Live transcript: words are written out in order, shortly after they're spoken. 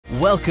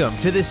Welcome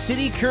to the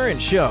City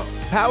Current Show,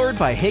 powered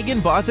by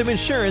Hagen Botham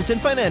Insurance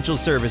and Financial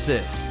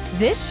Services.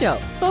 This show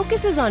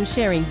focuses on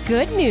sharing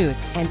good news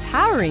and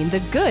powering the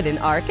good in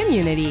our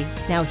community.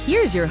 Now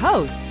here's your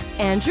host,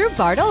 Andrew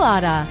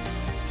Bartolotta.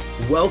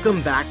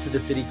 Welcome back to the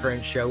City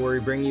Current Show, where we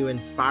bring you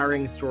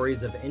inspiring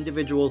stories of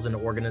individuals and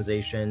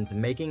organizations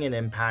making an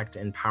impact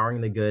and powering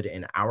the good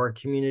in our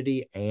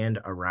community and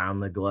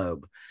around the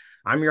globe.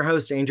 I'm your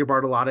host, Andrew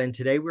Bartolotta, and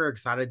today we're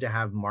excited to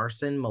have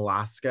Marcin,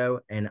 Malyszko,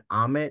 and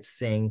Amit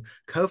Singh,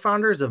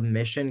 co-founders of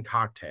Mission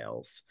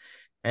Cocktails.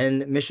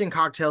 And Mission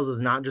Cocktails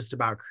is not just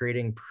about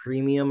creating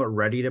premium,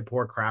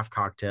 ready-to-pour craft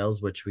cocktails,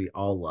 which we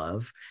all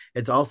love.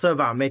 It's also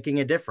about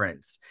making a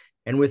difference.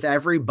 And with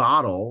every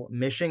bottle,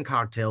 Mission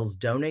Cocktails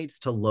donates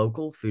to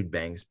local food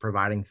banks,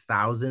 providing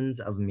thousands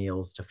of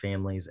meals to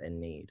families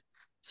in need.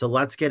 So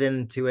let's get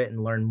into it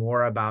and learn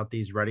more about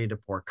these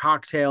ready-to-pour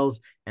cocktails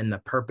and the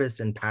purpose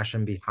and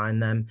passion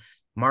behind them.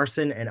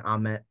 Marcin and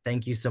Amit,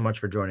 thank you so much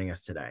for joining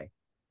us today.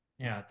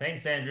 Yeah,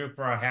 thanks, Andrew,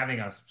 for having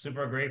us.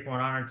 Super grateful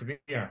and honored to be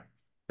here.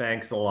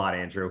 Thanks a lot,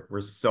 Andrew.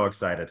 We're so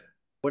excited.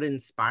 What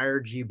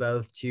inspired you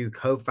both to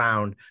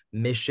co-found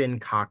Mission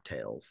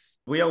Cocktails?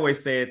 We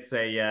always say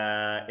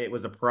it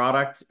was a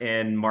product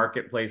and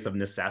marketplace of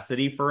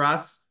necessity for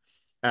us.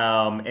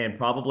 And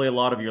probably a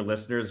lot of your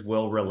listeners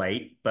will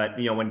relate. But,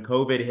 when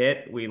COVID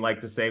hit, we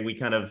like to say we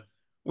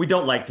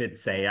don't like to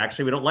say,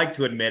 actually, we don't like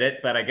to admit it,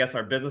 but I guess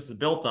our business is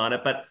built on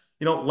it. But,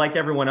 like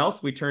everyone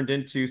else, we turned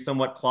into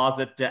somewhat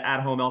closet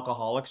at-home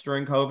alcoholics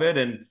during COVID,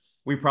 and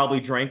we probably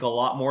drank a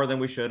lot more than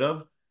we should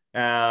have.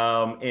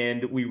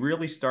 And we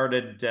really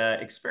started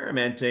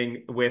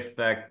experimenting with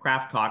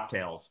craft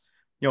cocktails,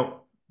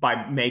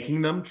 by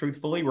making them.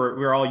 Truthfully,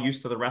 we're all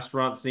used to the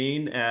restaurant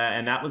scene,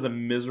 and that was a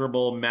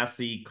miserable,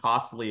 messy,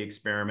 costly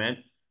experiment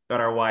that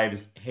our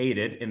wives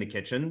hated in the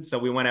kitchen. So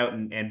we went out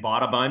and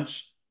bought a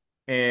bunch,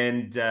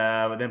 and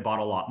then bought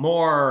a lot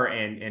more,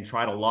 and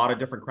tried a lot of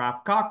different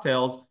craft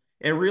cocktails,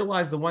 and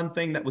realized the one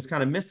thing that was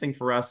kind of missing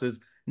for us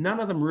is none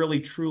of them really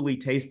truly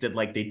tasted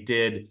like they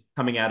did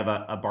coming out of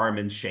a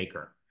barman's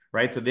shaker,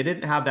 right? So they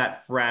didn't have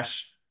that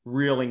fresh,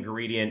 real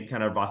ingredient,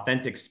 kind of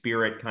authentic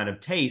spirit kind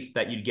of taste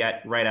that you'd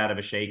get right out of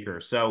a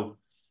shaker. So,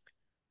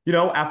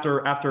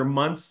 after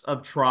months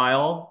of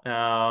trial,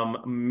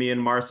 me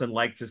and Marcin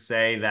like to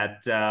say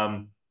that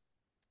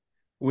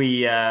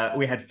we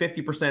had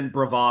 50%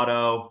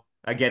 bravado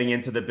getting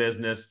into the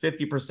business,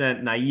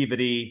 50%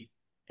 naivety,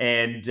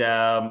 and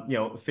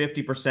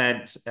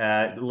 50%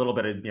 a little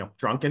bit of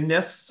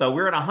drunkenness. So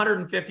we're at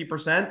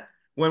 150%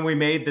 when we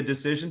made the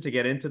decision to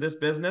get into this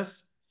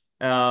business.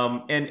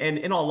 And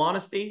in all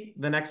honesty,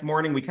 the next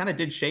morning we kind of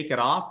did shake it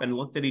off and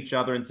looked at each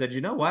other and said,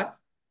 you know what?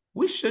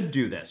 We should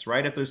do this,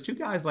 right? If there's two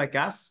guys like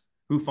us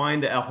who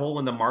find a hole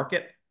in the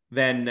market,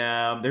 then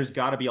there's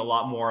got to be a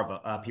lot more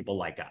of people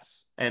like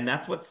us. And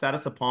that's what set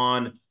us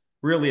upon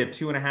really a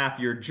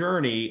 2.5-year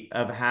journey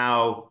of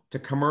how to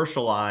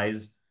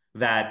commercialize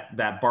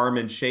that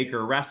barman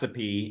shaker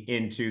recipe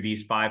into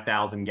these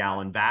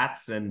 5,000-gallon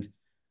vats. And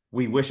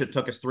we wish it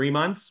took us 3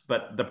 months,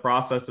 but the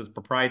process is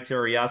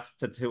proprietary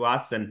to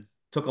us and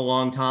took a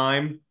long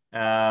time.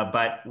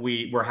 But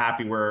we're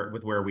happy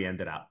with where we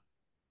ended up.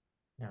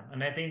 Yeah,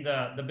 and I think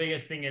the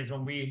biggest thing is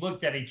when we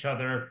looked at each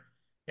other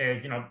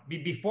is,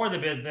 before the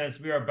business,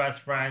 we were best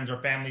friends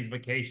or families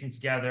vacation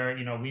together.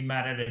 We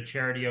met at a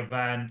charity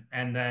event,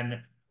 and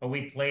then a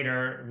week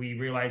later, we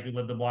realized we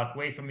lived a block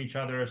away from each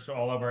other. So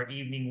all of our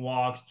evening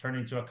walks turned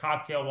into a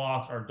cocktail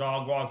walks. Our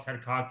dog walks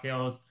had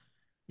cocktails.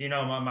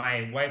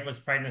 My wife was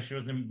pregnant. She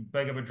wasn't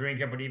big of a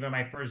drinker, but even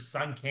my first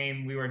son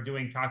came, we were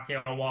doing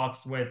cocktail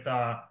walks with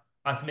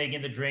us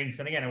making the drinks.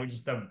 And again, it was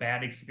just a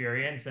bad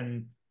experience,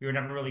 and we were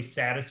never really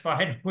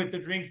satisfied with the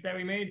drinks that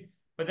we made.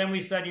 But then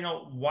we said,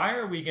 why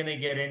are we going to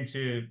get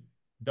into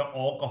the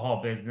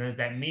alcohol business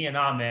that me and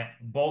Amit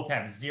both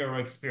have zero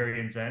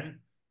experience in?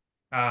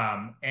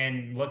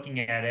 And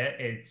looking at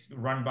it, it's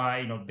run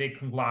by, big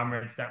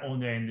conglomerates that own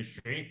their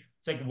industry.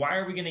 It's like, why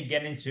are we going to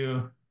get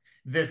into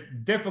this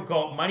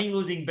difficult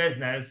money-losing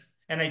business?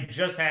 And I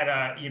just had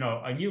a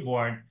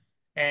newborn,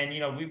 and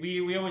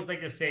we always like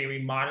to say we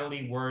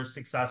moderately were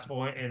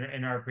successful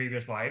in our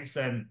previous lives,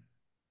 and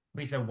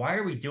we said, why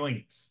are we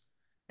doing this?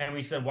 And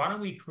we said, why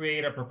don't we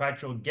create a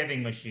perpetual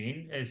giving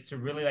machine? Is to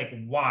really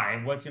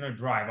what's going to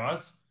drive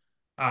us?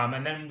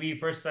 And then we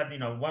first said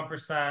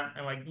 1%,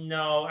 and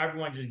no,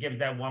 everyone just gives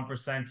that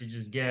 1% to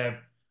just give.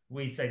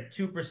 We said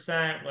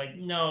 2%,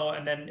 no,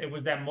 and then it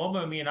was that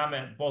moment me and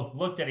Amit both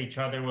looked at each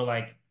other, we're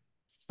like,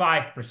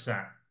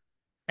 5%.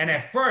 And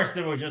at first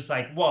it was just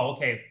whoa,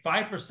 okay,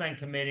 5%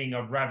 committing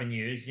of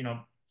revenues,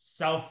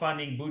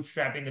 self-funding,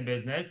 bootstrapping the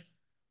business.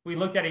 We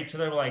looked at each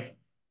other, we're like,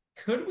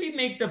 could we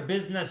make the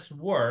business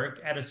work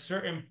at a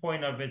certain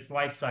point of its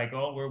life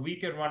cycle where we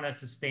could run a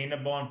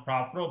sustainable and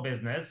profitable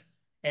business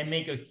and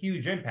make a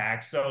huge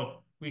impact?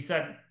 So we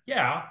said,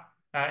 yeah,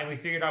 and we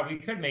figured out we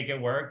could make it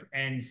work.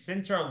 And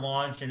since our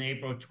launch in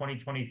April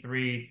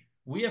 2023,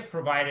 we have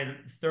provided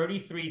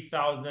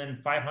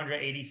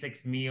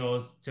 33,586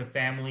 meals to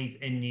families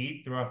in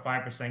need through our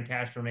 5%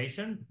 cash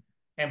donation.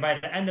 And by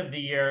the end of the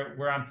year,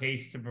 we're on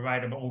pace to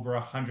provide them over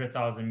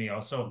 100,000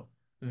 meals. So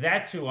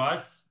that to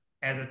us,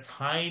 as a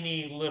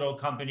tiny little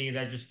company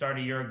that just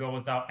started a year ago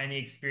without any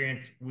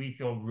experience, we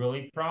feel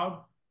really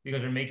proud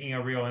because we're making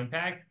a real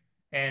impact.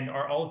 And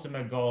our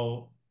ultimate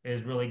goal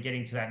is really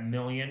getting to that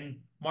million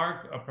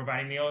mark of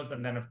providing meals.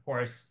 And then, of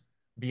course,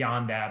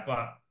 beyond that.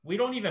 But we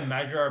don't even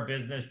measure our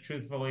business,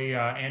 truthfully,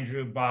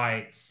 Andrew,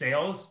 by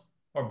sales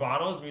or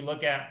bottles. We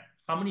look at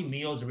how many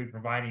meals are we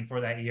providing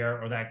for that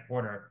year or that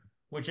quarter,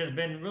 which has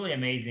been really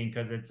amazing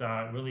because it's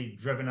really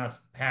driven us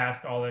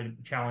past all the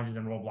challenges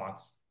and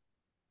roadblocks.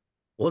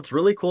 Well, it's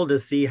really cool to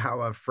see how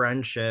a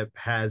friendship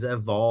has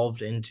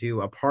evolved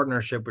into a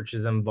partnership, which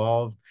is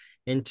involved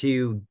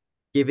into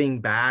giving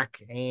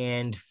back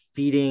and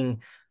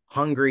feeding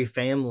hungry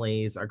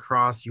families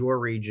across your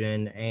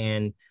region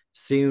and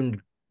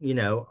soon,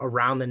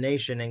 around the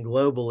nation and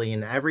globally,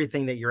 and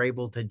everything that you're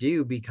able to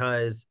do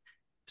because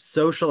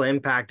social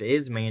impact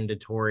is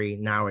mandatory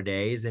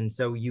nowadays. And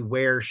so you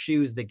wear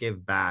shoes that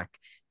give back,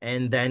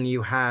 and then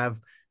you have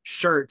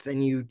shirts,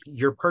 and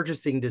your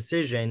purchasing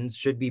decisions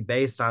should be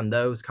based on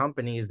those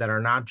companies that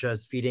are not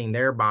just feeding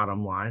their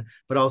bottom line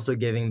but also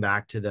giving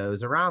back to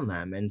those around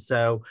them. And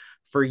so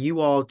for you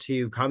all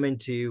to come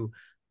into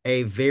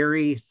a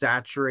very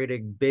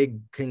saturated, big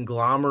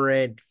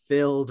conglomerate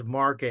filled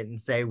market and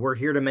say we're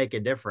here to make a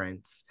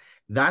difference,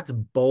 that's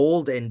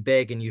bold and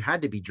big, and you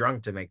had to be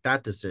drunk to make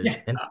that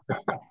decision.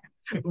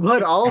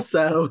 But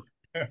also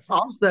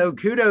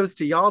kudos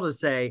to y'all to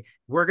say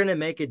we're going to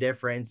make a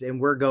difference and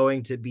we're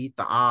going to beat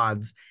the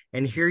odds.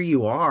 And here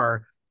you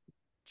are,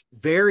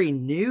 very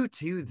new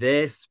to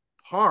this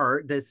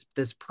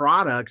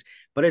product,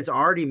 but it's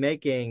already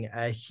making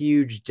a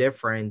huge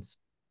difference.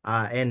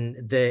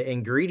 And the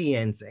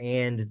ingredients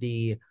and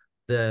the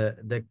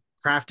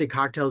crafted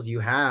cocktails you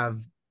have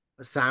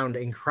sound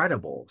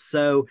incredible.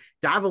 So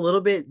dive a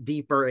little bit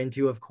deeper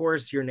into, of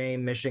course, your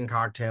name, Mission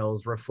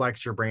Cocktails,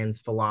 reflects your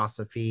brand's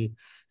philosophy.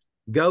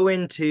 Go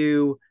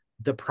into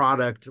the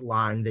product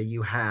line that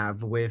you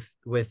have with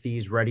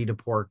these ready to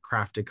pour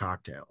crafted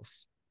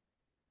cocktails.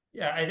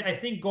 Yeah, I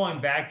think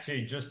going back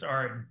to just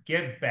our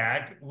give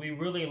back, we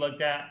really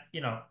looked at,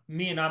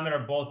 me and Amit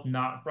are both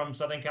not from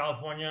Southern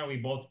California. We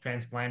both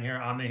transplant here.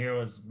 Amit here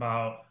was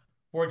about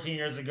 14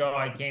 years ago.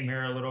 I came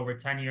here a little over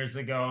 10 years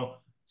ago.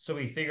 So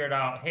we figured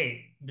out,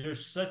 hey,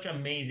 there's such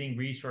amazing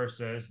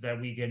resources that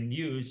we can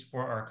use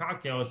for our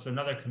cocktails. So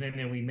another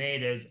commitment we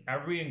made is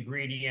every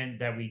ingredient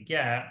that we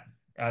get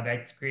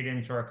that's created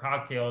into our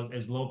cocktails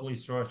is locally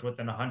sourced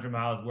within 100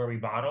 miles where we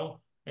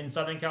bottle in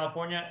Southern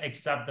California,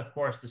 except of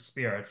course the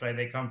spirits, right?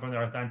 They come from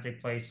their authentic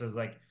places.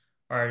 Like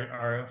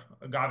our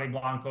agave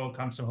blanco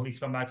comes from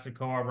Jalisco,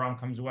 Mexico. Our rum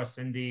comes from West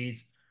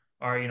Indies.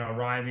 Our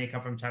rye may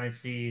come from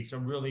Tennessee. So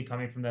really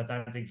coming from the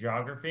authentic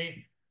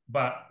geography.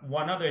 But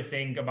one other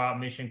thing about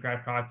Mission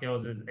Craft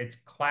Cocktails is it's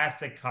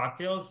classic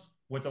cocktails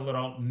with a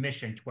little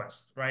mission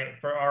twist, right?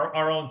 For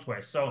our own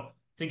twist. So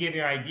to give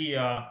you an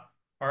idea,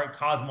 our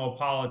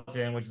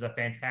Cosmopolitan, which is a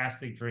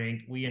fantastic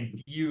drink, we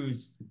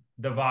infuse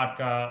the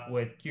vodka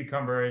with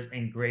cucumbers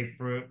and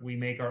grapefruit. We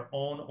make our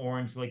own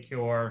orange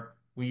liqueur.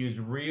 We use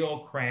real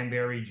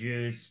cranberry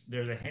juice.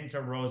 There's a hint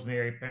of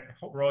rosemary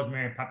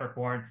and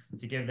peppercorn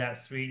to give that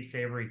sweet,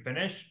 savory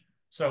finish.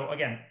 So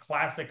again,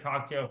 classic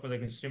cocktail for the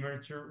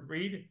consumer to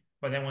read.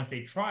 But then once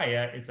they try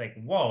it, it's like,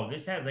 whoa,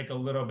 this has like a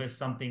little bit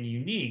something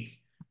unique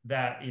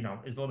that,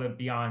 is a little bit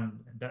beyond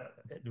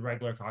the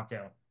regular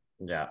cocktail.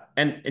 Yeah.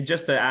 And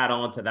just to add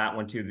on to that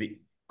one too,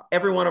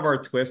 every one of our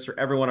twists or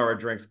every one of our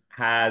drinks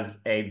has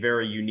a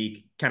very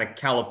unique kind of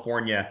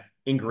California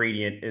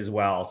ingredient as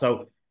well.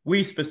 So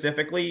we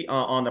specifically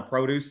on the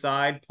produce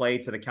side play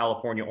to the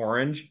California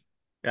orange.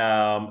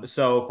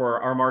 So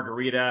for our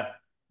margarita,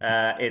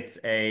 it's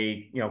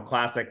a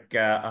classic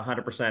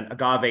 100%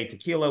 agave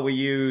tequila we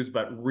use,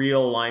 but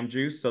real lime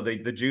juice. So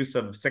the juice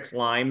of 6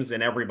 limes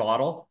in every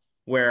bottle,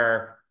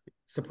 where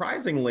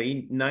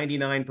surprisingly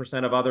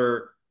 99% of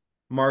other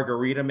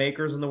margarita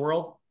makers in the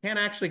world can't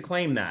actually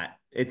claim that.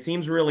 It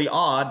seems really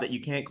odd that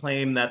you can't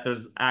claim that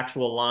there's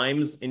actual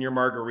limes in your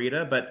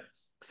margarita, but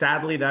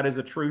sadly that is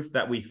a truth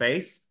that we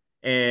face.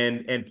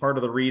 And part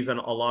of the reason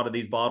a lot of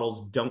these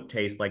bottles don't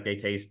taste like they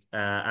taste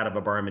out of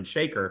a barman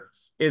shaker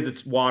is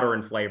it's water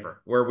and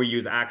flavor, where we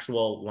use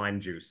actual lime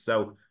juice.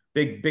 So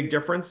big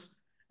difference.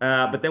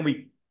 But then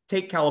we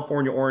take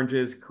California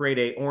oranges, create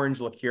a orange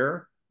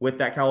liqueur with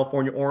that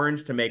California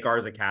orange to make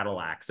ours a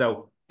Cadillac.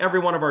 So every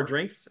one of our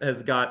drinks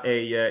has got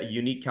a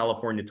unique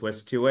California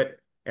twist to it.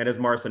 And as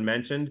Marcin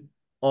mentioned,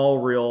 all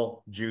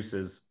real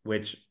juices,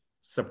 which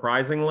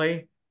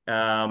surprisingly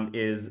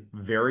is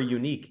very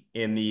unique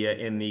in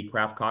the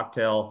craft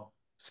cocktail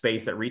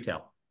space at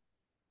retail.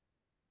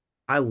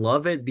 I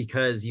love it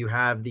because you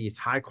have these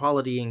high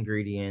quality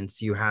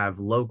ingredients, you have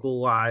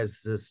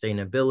localized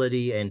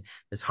sustainability and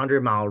this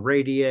 100-mile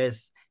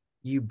radius.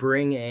 You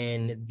bring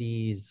in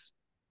these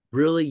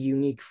really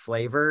unique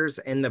flavors,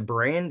 and the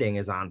branding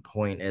is on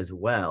point as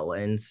well.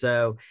 And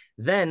so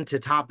then to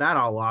top that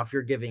all off,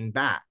 you're giving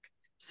back.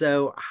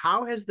 So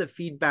how has the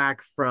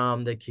feedback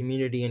from the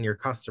community and your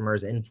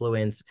customers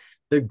influenced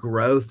the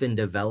growth and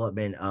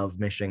development of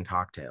Mission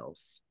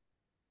Cocktails?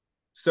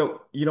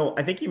 So,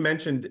 I think you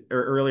mentioned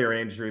earlier,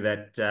 Andrew,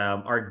 that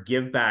our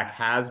give back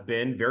has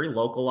been very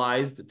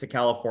localized to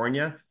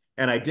California.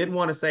 And I did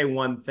want to say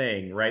one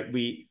thing, right?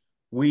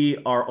 We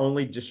are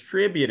only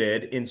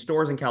distributed in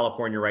stores in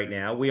California right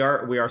now. We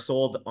are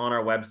sold on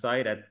our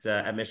website at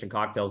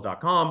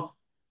missioncocktails.com.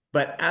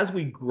 But as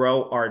we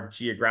grow our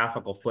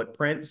geographical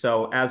footprint,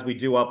 so as we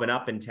do open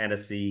up in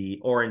Tennessee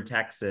or in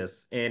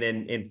Texas and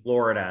in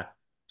Florida,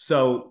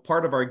 so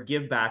part of our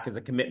give back is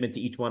a commitment to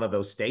each one of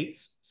those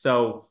states.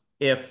 So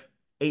if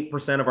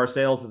 8% of our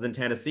sales is in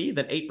Tennessee,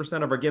 then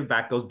 8% of our give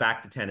back goes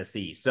back to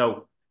Tennessee.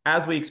 So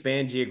as we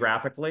expand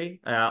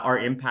geographically, our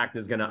impact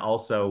is going to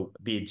also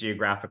be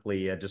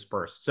geographically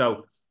dispersed.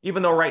 So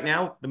even though right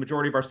now the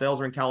majority of our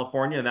sales are in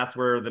California and that's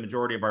where the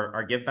majority of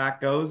our give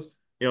back goes,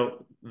 we're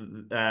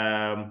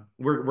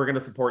going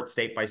to support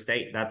state by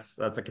state. That's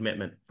a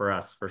commitment for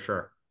us for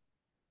sure.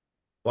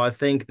 Well, I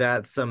think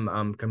that's some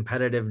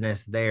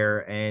competitiveness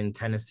there, and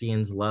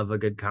Tennesseans love a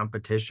good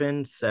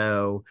competition.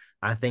 So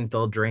I think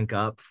they'll drink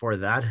up for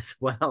that as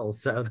well.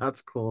 So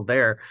that's cool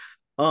there.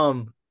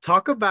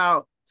 Talk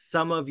about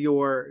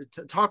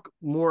talk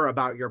more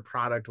about your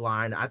product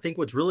line. I think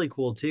what's really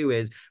cool too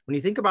is when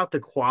you think about the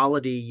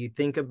quality, you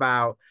think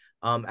about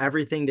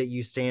everything that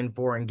you stand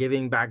for and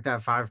giving back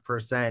that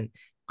 5%.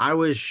 I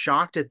was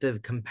shocked at the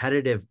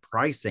competitive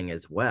pricing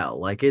as well.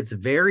 Like it's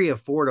very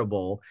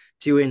affordable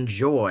to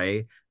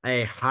enjoy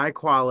a high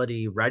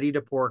quality, ready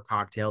to pour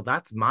cocktail.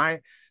 That's my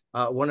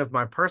one of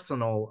my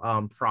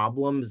personal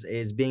problems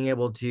is being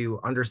able to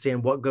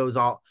understand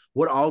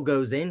what all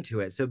goes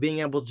into it. So being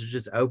able to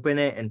just open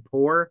it and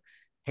pour,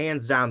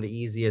 hands down the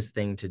easiest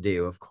thing to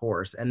do, of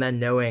course. And then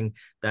knowing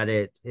that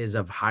it is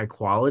of high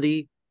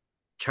quality,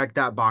 check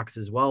that box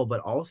as well,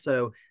 but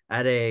also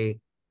at a,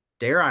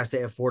 dare I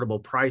say,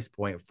 affordable price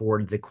point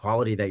for the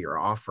quality that you're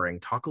offering.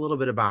 Talk a little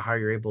bit about how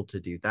you're able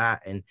to do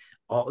that and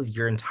all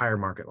your entire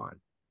market line.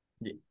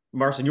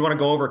 Marcin, you want to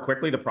go over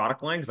quickly the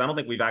product line? Because I don't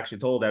think we've actually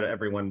told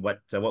everyone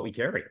what we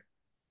carry.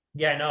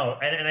 Yeah, no.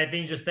 And I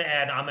think just to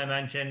add, Amit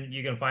mentioned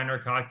you can find our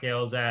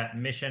cocktails at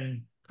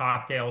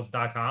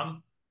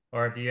missioncocktails.com.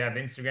 Or if you have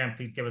Instagram,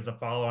 please give us a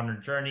follow on our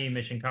journey,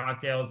 Mission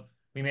Cocktails.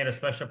 We made a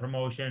special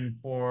promotion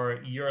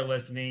for your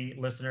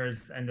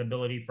listeners and the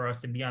ability for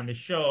us to be on the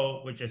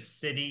show, which is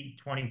City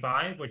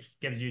 25, which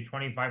gives you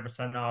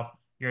 25% off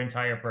your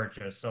entire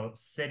purchase. So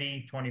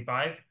City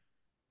 25.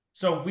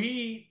 So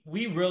we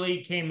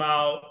really came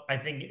out, I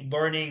think,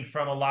 learning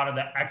from a lot of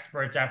the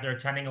experts after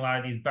attending a lot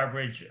of these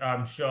beverage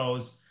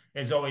shows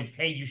is always,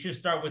 hey, you should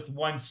start with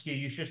one SKU,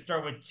 you should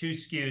start with two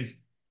SKUs.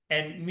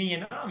 And me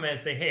and Ahmed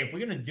say, hey, if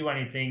we're going to do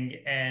anything,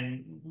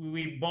 and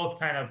we both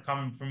kind of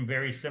come from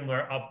very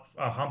similar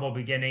humble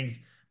beginnings.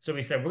 So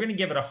we said, we're going to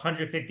give it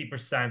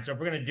 150%. So if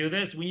we're going to do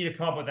this, we need to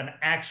come up with an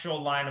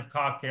actual line of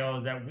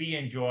cocktails that we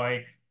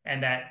enjoy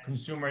and that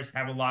consumers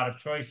have a lot of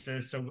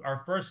choices. So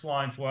our first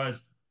launch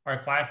was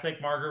our classic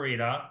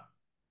margarita,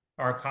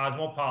 our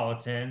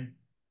cosmopolitan,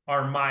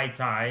 our Mai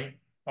Tai,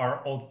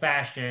 our old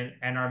fashioned,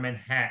 and our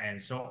Manhattan.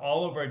 So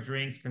all of our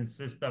drinks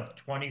consist of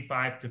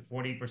 25 to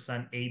 40%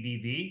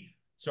 ABV.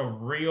 So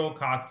real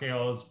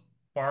cocktails,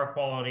 bar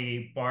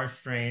quality, bar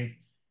strength.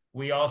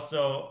 We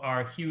also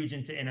are huge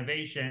into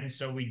innovation.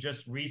 So we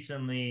just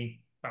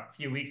recently, about a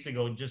few weeks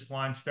ago, just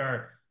launched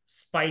our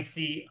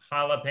spicy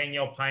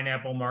jalapeno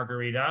pineapple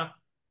margarita,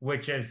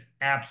 which is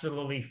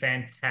absolutely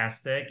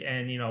fantastic.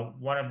 And,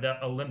 one of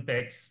the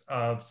Olympics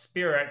of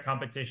Spirit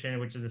competition,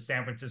 which is the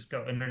San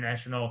Francisco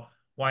International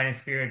Wine and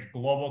Spirits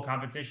Global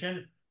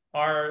Competition,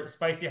 our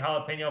spicy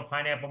jalapeno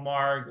pineapple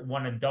marg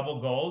won a double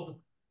gold,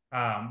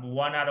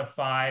 1 out of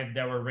 5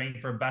 that were ranked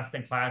for best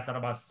in class out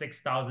of about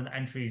 6,000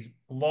 entries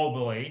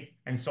globally.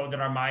 And so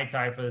did our Mai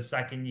Tai for the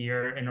second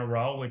year in a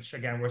row, which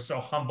again, we're so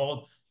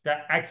humbled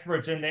that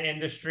experts in the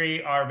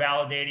industry are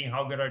validating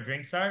how good our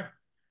drinks are.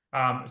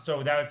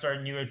 So that's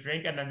our newest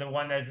drink. And then the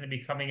one that's going to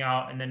be coming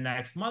out in the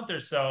next month or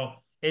so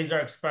is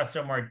our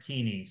espresso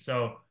martini.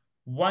 So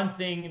one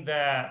thing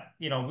that,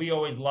 we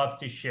always love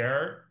to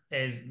share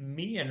is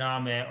me and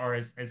Amit are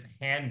as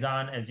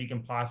hands-on as you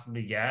can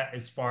possibly get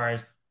as far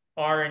as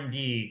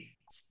R&D,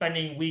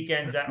 spending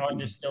weekends at our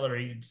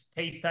distillery,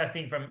 taste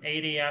testing from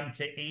 8 a.m.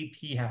 to 8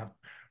 p.m.,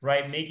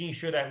 right? Making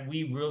sure that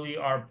we really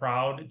are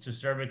proud to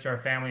serve it to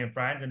our family and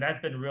friends. And that's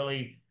been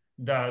really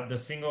the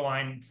single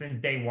line since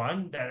day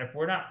one, that if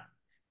we're not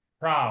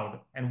proud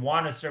and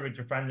want to serve it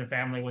to friends and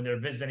family when they're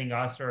visiting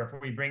us, or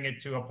if we bring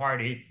it to a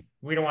party,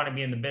 we don't want to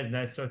be in the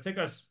business. So it took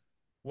us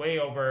way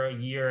over a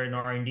year in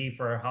R&D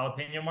for a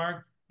jalapeno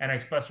mark and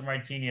espresso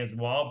martini as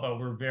well, but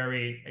we're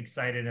very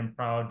excited and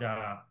proud.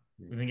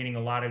 We've been getting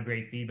a lot of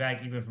great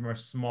feedback, even from our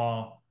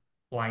small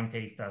blind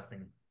taste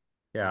testing.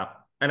 Yeah.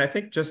 And I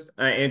think just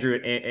Andrew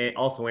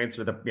also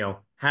answer the,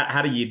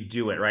 how do you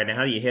do it, right? And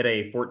how do you hit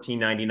a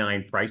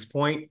 $14.99 price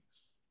point?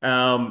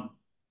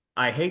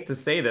 I hate to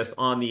say this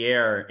on the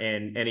air,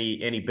 and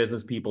any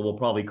business people will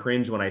probably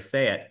cringe when I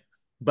say it,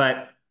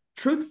 but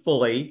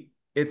truthfully,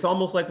 it's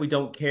almost like we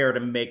don't care to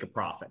make a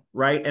profit,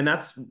 right? And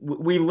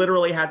we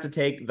literally had to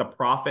take the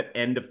profit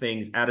end of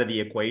things out of the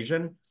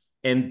equation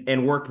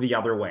and work the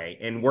other way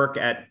and work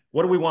at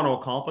what do we want to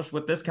accomplish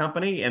with this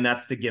company? And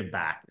that's to give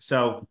back.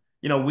 So,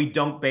 we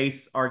don't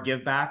base our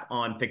give back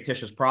on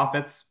fictitious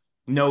profits,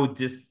 no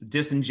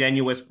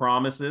disingenuous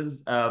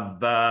promises of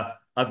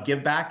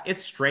give back.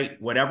 It's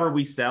straight. Whatever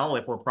we sell,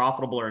 if we're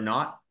profitable or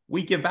not,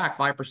 we give back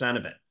 5%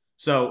 of it.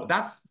 So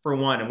that's for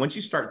one. And once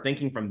you start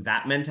thinking from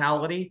that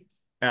mentality,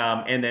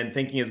 and then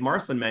thinking, as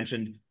Marcin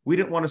mentioned, we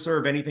didn't want to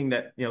serve anything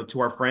that, to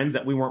our friends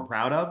that we weren't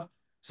proud of.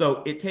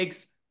 So it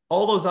takes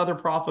all those other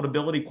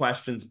profitability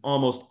questions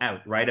almost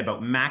out, right?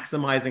 About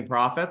maximizing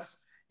profits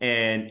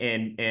and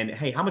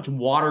hey, how much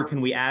water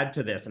can we add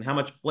to this? And how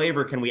much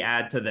flavor can we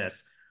add to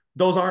this?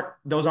 Those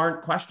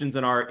aren't questions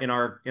in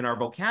our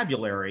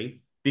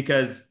vocabulary,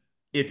 because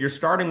if you're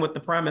starting with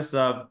the premise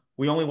of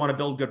we only want to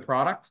build good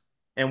product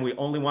and we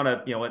only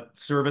want to,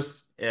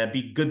 service,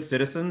 be good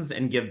citizens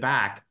and give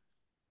back,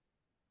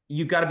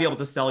 you've got to be able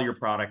to sell your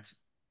product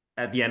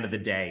at the end of the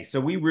day. So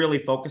we really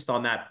focused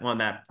on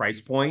that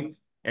price point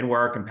and where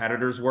our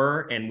competitors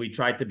were. And we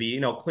tried to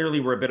be, clearly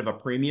we're a bit of a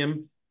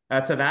premium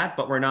to that,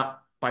 but we're not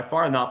by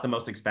far not the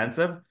most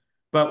expensive.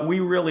 But we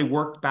really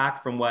worked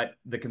back from what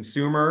the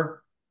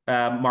consumer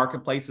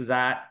marketplace is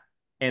at,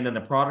 and then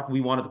the product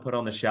we wanted to put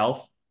on the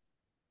shelf.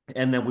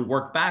 And then we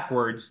worked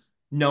backwards,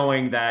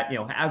 knowing that,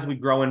 as we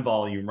grow in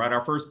volume, right?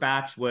 Our first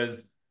batch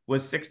was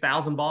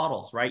 6,000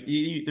 bottles, right?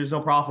 There's no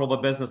profitable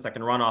business that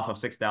can run off of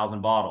 6,000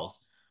 bottles.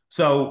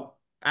 So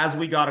as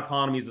we got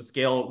economies of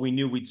scale, we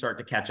knew we'd start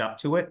to catch up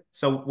to it.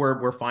 So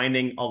we're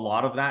finding a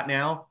lot of that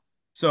now.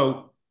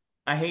 So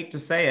I hate to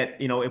say it,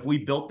 if we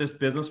built this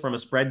business from a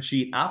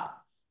spreadsheet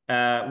up,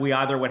 we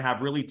either would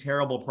have really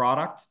terrible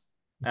product,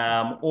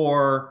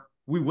 or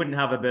we wouldn't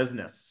have a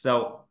business.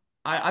 So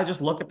I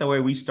just look at the way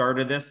we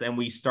started this, and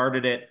we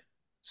started it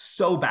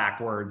so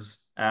backwards,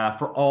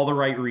 for all the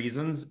right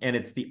reasons. And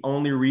it's the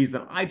only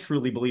reason I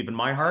truly believe in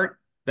my heart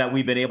that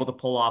we've been able to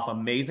pull off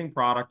amazing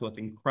product with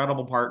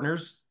incredible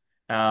partners,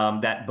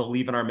 that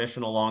believe in our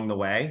mission along the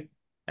way,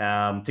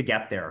 to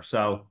get there.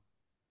 So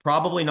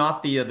probably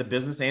not the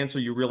business answer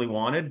you really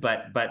wanted,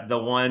 but the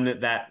one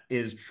that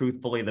is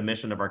truthfully the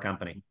mission of our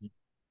company.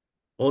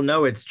 Well,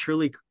 no, it's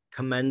truly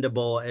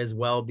commendable as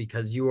well,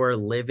 because you are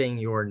living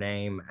your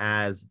name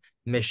as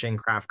Mission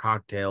Craft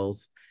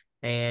Cocktails,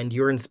 and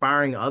you're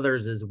inspiring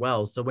others as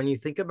well. So when you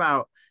think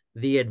about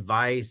the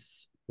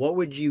advice, what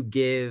would you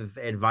give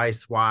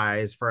advice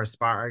wise for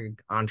aspiring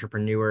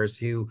entrepreneurs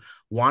who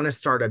want to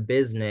start a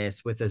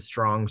business with a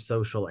strong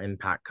social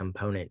impact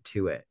component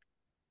to it?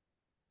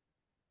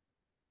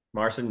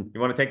 Marcin, you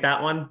want to take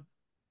that one?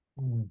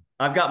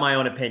 I've got my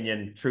own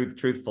opinion,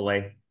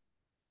 truthfully.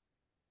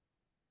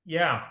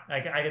 Yeah,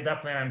 I could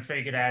definitely, I'm sure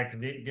you could add,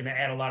 because you're going to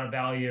add a lot of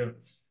value.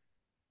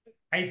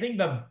 I think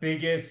the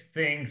biggest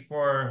thing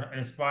for an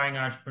aspiring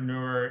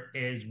entrepreneur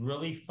is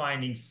really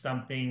finding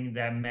something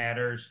that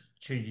matters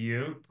to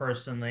you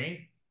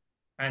personally,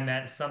 and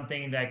that's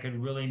something that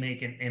could really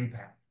make an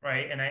impact,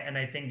 right? And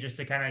I think just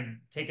to kind of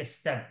take a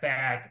step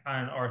back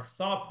on our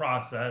thought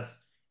process,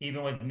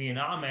 even with me and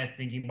Amit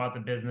thinking about the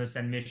business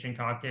and Mission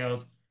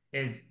Cocktails,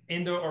 is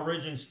in the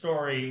origin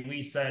story,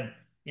 we said,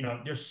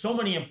 there's so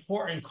many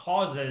important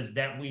causes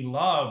that we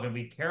love and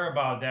we care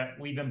about, that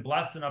we've been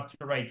blessed enough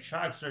to write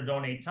checks or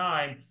donate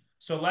time.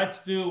 So let's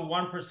do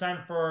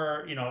 1%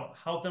 for,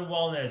 health and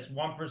wellness,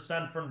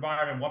 1% for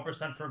environment,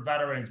 1% for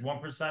veterans,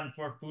 1%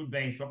 for food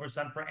banks,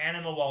 1% for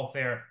animal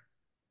welfare.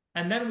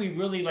 And then we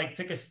really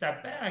took a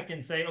step back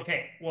and say,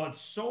 okay, well,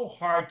 it's so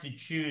hard to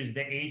choose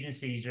the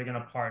agencies you're going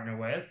to partner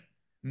with.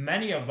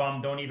 Many of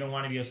them don't even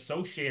want to be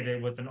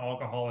associated with an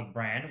alcoholic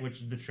brand,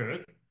 which is the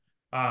truth.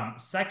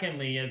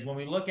 Secondly, is when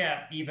we look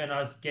at even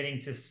us getting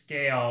to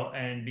scale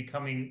and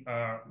becoming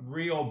a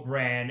real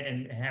brand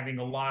and having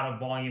a lot of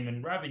volume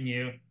and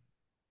revenue,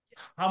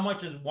 how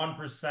much is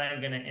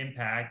 1% going to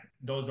impact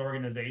those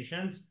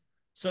organizations?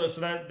 So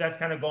that's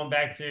kind of going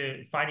back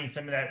to finding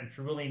something that's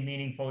really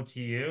meaningful to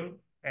you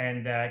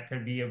and that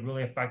could be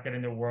really affected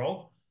in the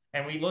world.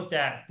 And we looked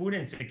at food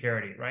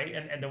insecurity, right?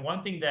 And the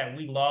one thing that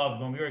we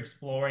loved when we were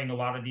exploring a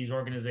lot of these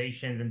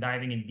organizations and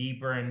diving in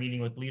deeper and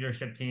meeting with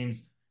leadership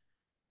teams,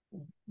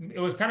 it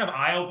was kind of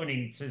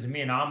eye-opening to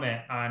me and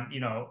Amit on,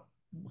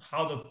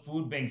 how the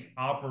food banks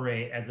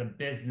operate as a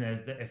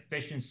business, the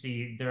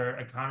efficiency, their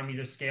economies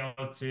of scale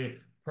to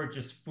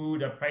purchase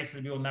food at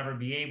prices we will never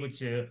be able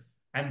to.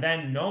 And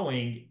then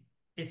knowing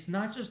it's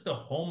not just the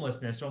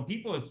homelessness. So when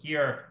people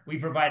hear we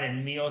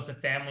provided meals to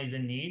families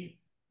in need,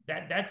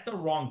 that's the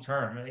wrong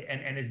term.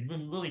 And it's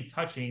been really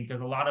touching,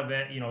 because a lot of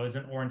it, is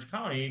in Orange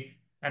County,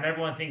 and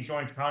everyone thinks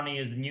Orange County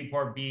is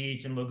Newport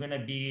Beach and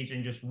Laguna Beach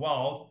and just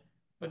wealth.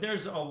 But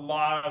there's a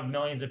lot of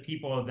millions of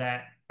people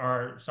that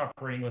are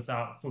suffering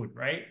without food,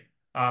 right?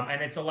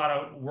 And it's a lot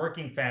of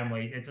working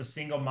families. It's a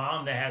single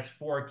mom that has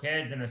 4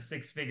 kids and a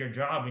 6-figure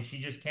job, and she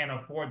just can't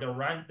afford the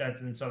rent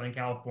that's in Southern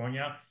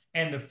California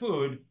and the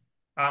food.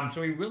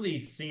 So we really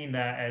seen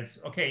that as,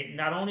 okay,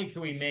 not only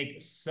can we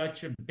make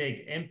such a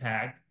big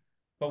impact,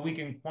 but we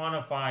can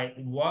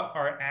quantify what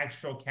our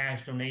actual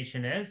cash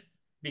donation is,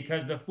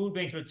 because the food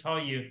banks will tell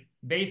you,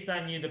 based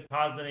on you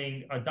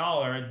depositing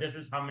 $1, this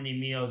is how many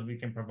meals we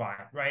can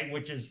provide, right?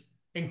 Which is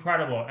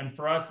incredible. And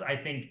for us, I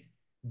think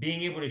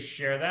being able to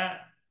share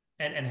that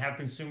and have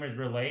consumers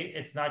relate,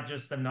 it's not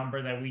just a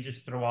number that we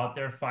just throw out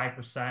there,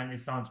 5%, it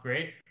sounds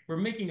great. We're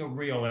making a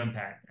real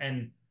impact.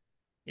 And,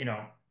 you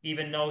know,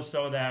 even know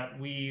so that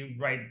we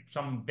write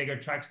some bigger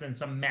checks than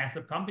some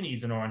massive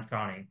companies in Orange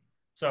County.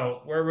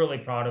 So we're really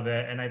proud of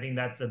it. And I think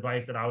that's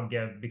advice that I would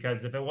give,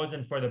 because if it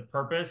wasn't for the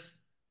purpose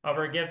of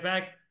our give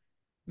back,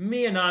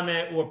 me and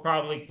Amit will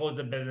probably close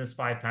the business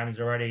 5 times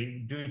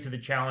already due to the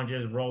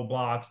challenges,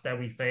 roadblocks that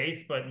we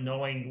face. But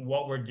knowing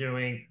what we're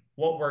doing,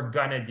 what we're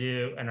gonna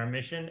do, and our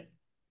mission,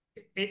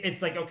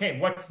 it's like, okay,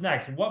 what's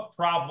next? What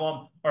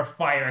problem or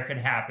fire could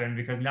happen?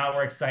 Because now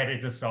we're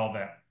excited to solve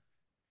it.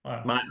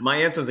 My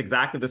answer is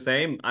exactly the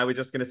same. I was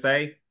just going to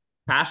say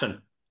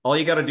passion. All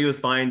you got to do is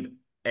find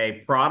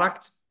a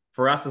product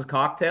for us as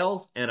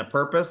cocktails and a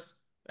purpose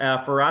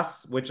for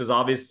us, which is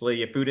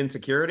obviously a food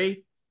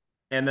insecurity.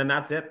 And then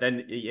that's it.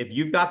 Then if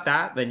you've got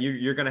that, then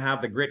you're going to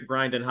have the grit,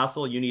 grind, and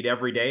hustle you need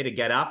every day to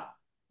get up.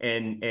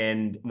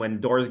 And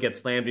when doors get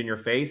slammed in your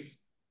face,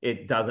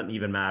 it doesn't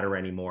even matter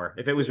anymore.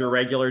 If it was your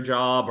regular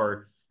job,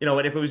 or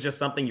if it was just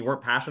something you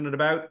weren't passionate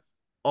about,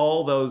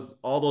 all those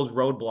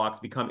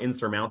roadblocks become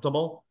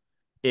insurmountable.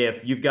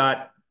 If you've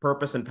got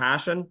purpose and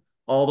passion,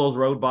 all those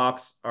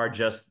roadblocks are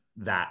just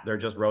that. They're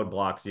just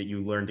roadblocks that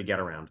you learn to get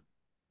around.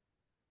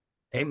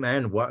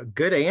 Amen. What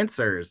good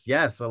answers.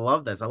 Yes, I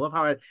love this. I love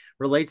how it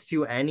relates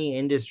to any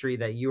industry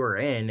that you are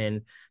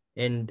in,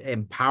 and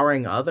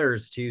empowering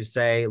others to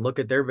say, look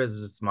at their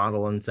business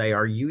model and say,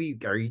 are you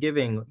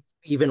giving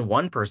even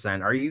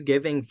 1%? Are you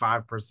giving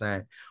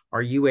 5%?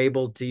 Are you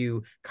able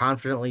to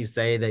confidently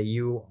say that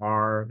you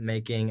are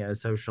making a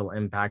social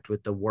impact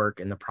with the work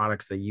and the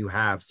products that you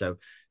have? So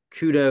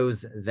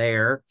kudos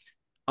there.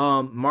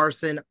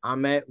 Marcin,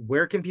 Amit,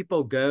 where can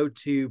people go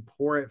to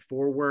pour it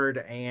forward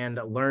and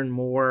learn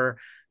more,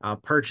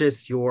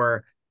 purchase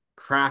your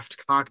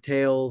craft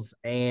cocktails,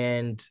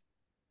 and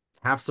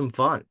have some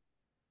fun?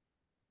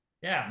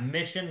 Yeah,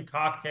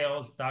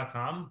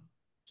 missioncocktails.com.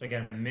 So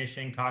again,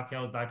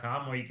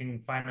 missioncocktails.com, or you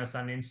can find us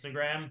on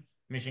Instagram,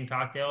 Mission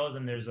Cocktails,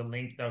 and there's a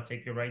link that'll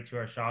take you right to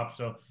our shop.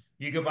 So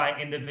you can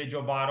buy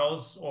individual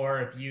bottles,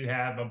 or if you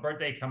have a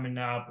birthday coming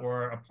up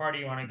or a party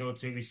you want to go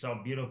to, we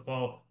sell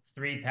beautiful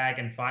 3-pack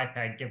and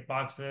 5-pack gift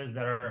boxes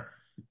that are,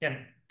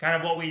 again, kind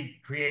of what we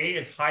create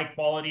is high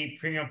quality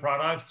premium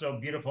products. So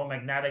beautiful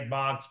magnetic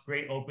box,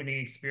 great opening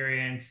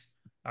experience,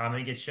 and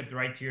it gets shipped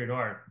right to your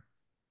door.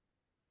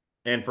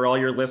 And for all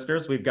your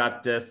listeners, we've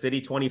got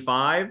City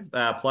 25.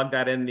 Plug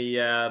that in the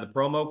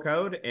promo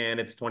code, and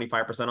it's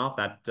 25% off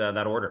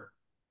that order.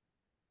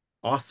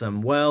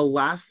 Awesome. Well,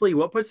 lastly,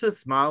 what puts a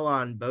smile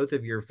on both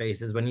of your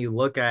faces when you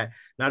look at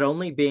not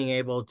only being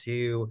able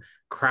to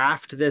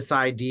craft this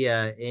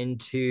idea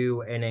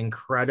into an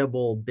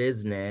incredible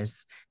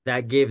business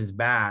that gives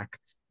back,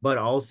 but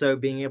also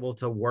being able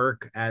to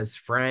work as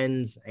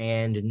friends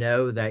and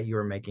know that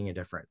you're making a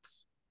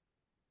difference?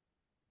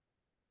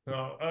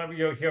 So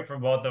you'll hear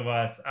from both of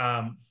us.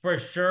 For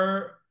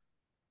sure,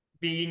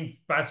 being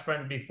best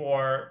friends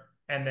before,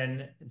 and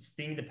then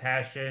seeing the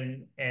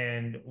passion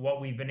and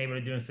what we've been able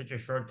to do in such a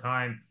short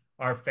time,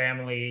 our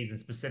families and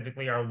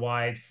specifically our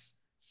wives,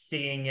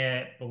 seeing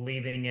it,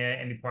 believing it,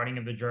 and be parting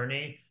of the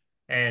journey.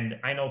 And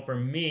I know for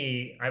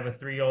me, I have a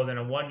 3-year-old and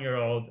a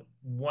 1-year-old.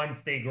 Once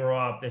they grow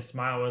up, the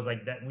smile was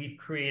like that we've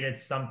created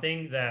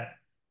something that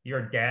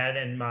your dad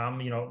and mom,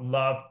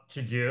 love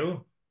to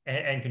do,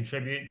 and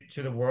contribute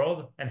to the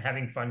world, and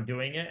having fun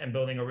doing it and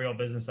building a real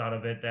business out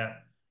of it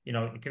that,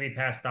 it could be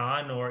passed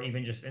on or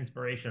even just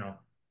inspirational.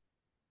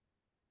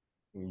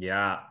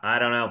 Yeah, I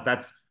don't know.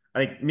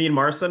 I think me and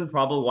Marcin,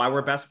 probably why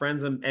we're best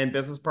friends and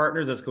business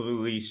partners, is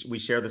because we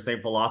share the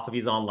same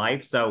philosophies on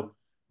life. So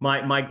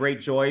my great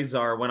joys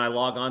are when I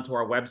log onto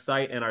our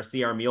website and I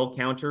see our meal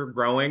counter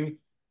growing,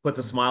 puts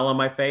a smile on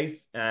my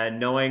face,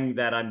 knowing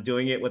that I'm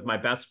doing it with my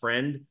best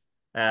friend.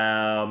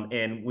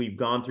 And we've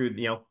gone through,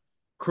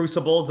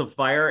 crucibles of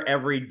fire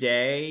every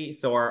day.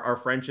 So our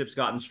friendship's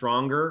gotten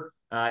stronger.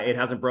 It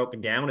hasn't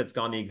broken down. It's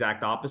gone the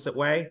exact opposite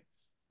way.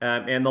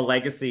 And the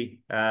legacy,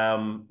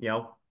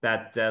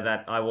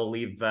 that I will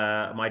leave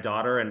my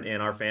daughter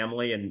and our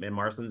family and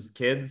Marcin's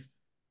kids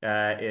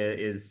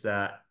is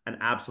an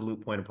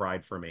absolute point of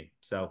pride for me.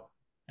 So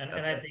And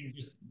I think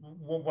just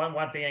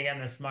one thing again,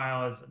 the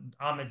smile is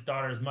Amit's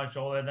daughter is much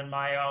older than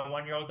my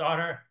 1-year-old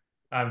daughter.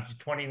 She's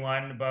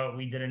 21, but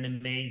we did an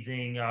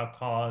amazing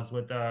cause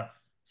with the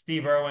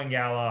Steve Irwin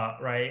Gala,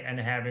 right? And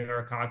having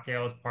our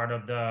cocktails part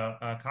of the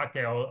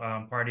cocktail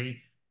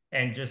party,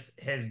 and just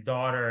his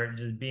daughter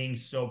just being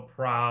so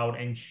proud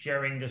and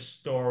sharing the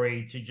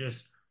story to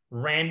just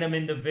random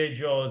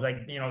individuals,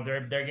 like,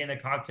 they're getting the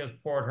cocktails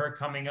poured, her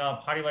coming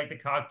up, how do you like the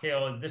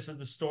cocktails? This is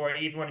the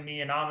story, even when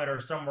me and Amit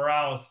are somewhere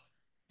else.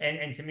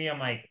 And to me, I'm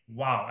like,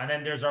 wow. And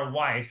then there's our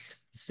wives,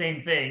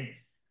 same thing,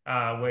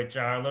 which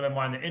are a little bit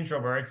more on the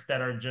introverts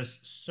that are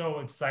just so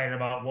excited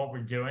about what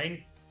we're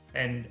doing.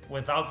 And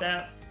without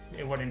that,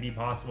 it wouldn't be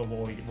possible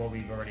what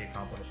we've already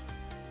accomplished.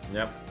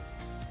 Yep.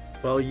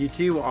 Well, you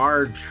two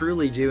are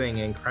truly doing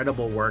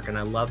incredible work, and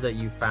I love that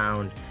you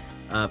found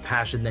a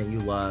passion that you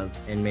love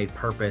and made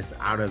purpose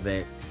out of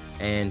it.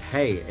 And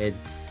hey,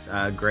 it's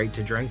great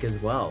to drink as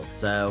well.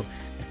 So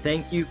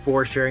thank you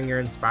for sharing your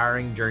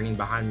inspiring journey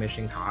behind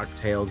Mission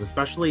Cocktails,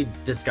 especially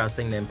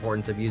discussing the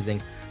importance of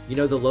using, you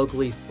know, the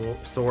locally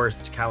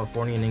sourced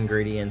Californian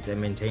ingredients and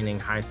maintaining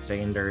high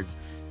standards,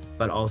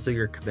 but also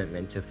your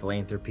commitment to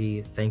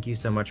philanthropy. Thank you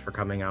so much for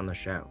coming on the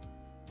show.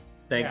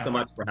 Thanks so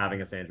much for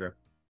having us, Andrew.